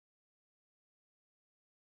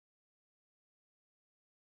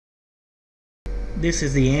This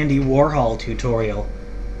is the Andy Warhol tutorial.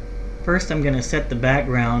 First I'm going to set the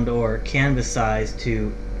background or canvas size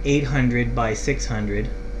to 800 by 600.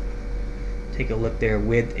 Take a look there,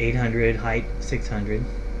 width 800, height 600.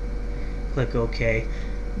 Click OK.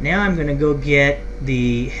 Now I'm going to go get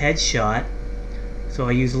the headshot. So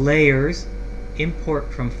I use Layers,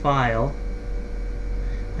 Import from File.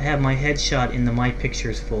 I have my headshot in the My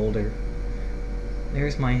Pictures folder.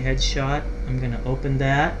 There's my headshot. I'm going to open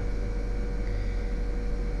that.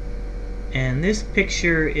 And this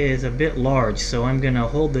picture is a bit large, so I'm going to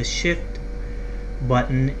hold the Shift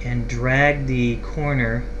button and drag the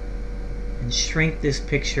corner and shrink this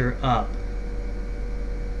picture up.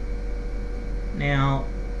 Now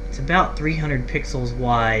it's about 300 pixels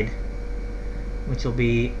wide, which will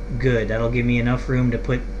be good. That'll give me enough room to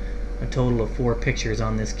put a total of 4 pictures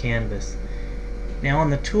on this canvas. Now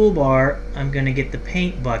on the toolbar I'm going to get the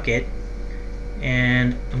paint bucket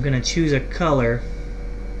and I'm going to choose a color.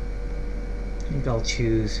 I think I'll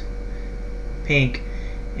choose pink,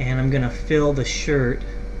 and I'm going to fill the shirt,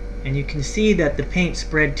 and you can see that the paint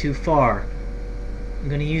spread too far. I'm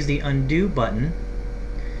going to use the undo button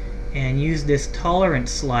and use this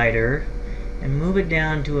tolerance slider and move it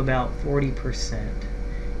down to about 40%.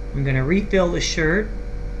 I'm going to refill the shirt,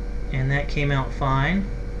 and that came out fine.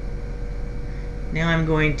 Now I'm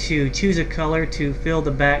going to choose a color to fill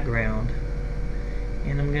the background.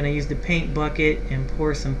 And I'm going to use the paint bucket and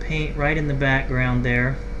pour some paint right in the background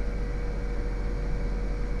there.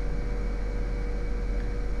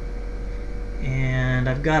 And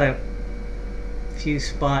I've got a few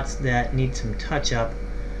spots that need some touch up.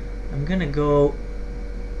 I'm going to go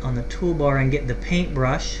on the toolbar and get the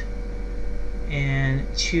paintbrush and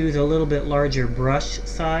choose a little bit larger brush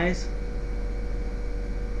size.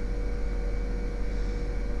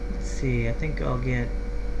 Let's see, I think I'll get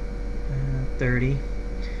 30.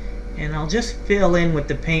 And I'll just fill in with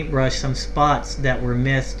the paintbrush some spots that were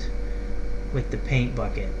missed with the paint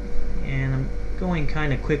bucket. And I'm going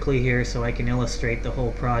kind of quickly here so I can illustrate the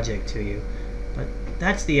whole project to you. But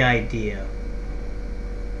that's the idea.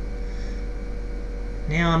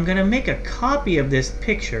 Now I'm going to make a copy of this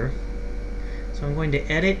picture. So I'm going to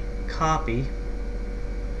edit, copy.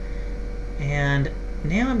 And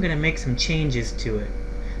now I'm going to make some changes to it.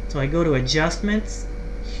 So I go to Adjustments,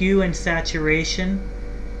 Hue and Saturation,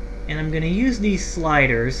 and I'm going to use these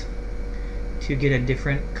sliders to get a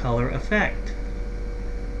different color effect.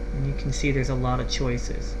 And you can see there's a lot of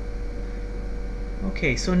choices.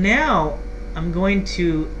 Okay, so now I'm going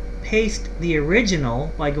to paste the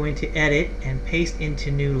original by going to Edit and Paste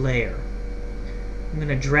into New Layer. I'm going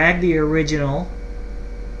to drag the original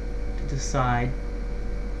to the side.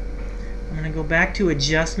 I'm going to go back to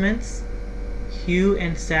Adjustments, Hue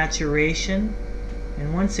and Saturation,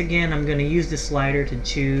 and once again I'm going to use the slider to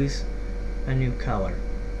choose a new color.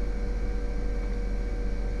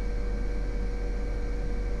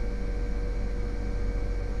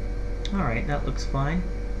 Alright, that looks fine.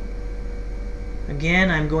 Again,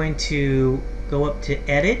 I'm going to go up to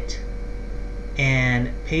Edit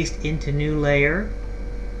and Paste into New Layer.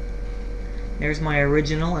 There's my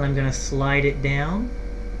original, and I'm going to slide it down.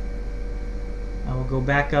 I will go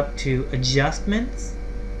back up to Adjustments,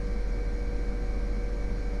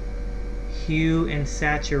 Hue and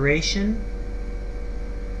Saturation,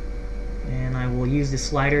 and I will use the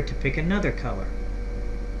slider to pick another color.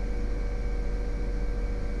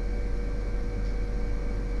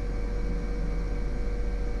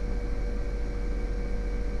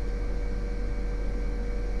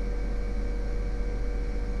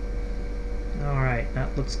 Alright,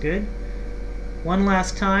 that looks good. One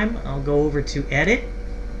last time, I'll go over to Edit,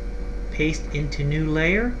 Paste into New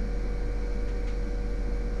Layer,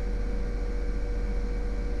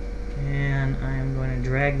 and I'm going to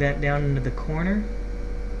drag that down into the corner.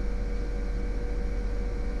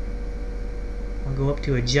 I'll go up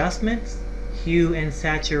to Adjustments, Hue and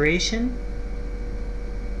Saturation,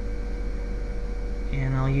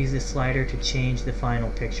 and I'll use the slider to change the final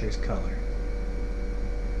picture's color.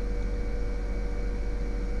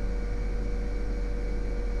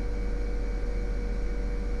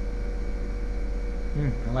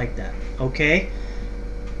 I like that. Okay.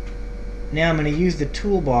 Now I'm going to use the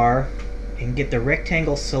toolbar and get the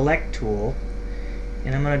rectangle select tool,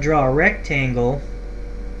 and I'm going to draw a rectangle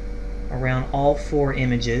around all 4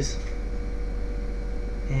 images,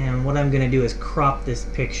 and what I'm going to do is crop this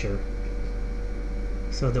picture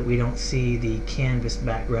so that we don't see the canvas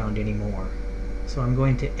background anymore. So I'm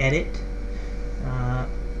going to Edit,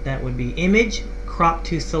 that would be Image, Crop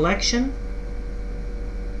to Selection,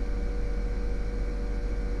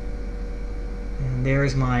 and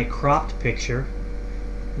there's my cropped picture.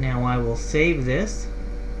 Now I will save this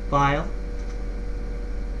file,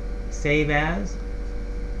 save as,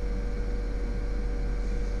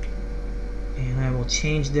 and I will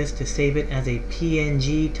change this to save it as a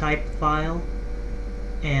PNG type file,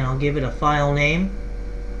 and I'll give it a file name.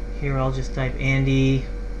 Here I'll just type Andy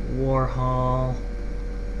Warhol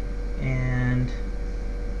and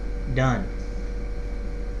done.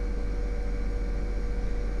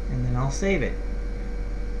 And then I'll save it.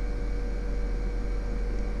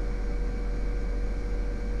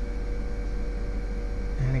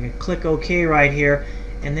 And I can click OK right here,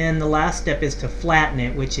 and then the last step is to flatten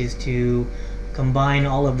it, which is to combine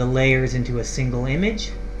all of the layers into a single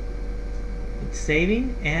image. It's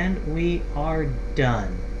saving, and we are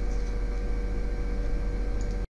done.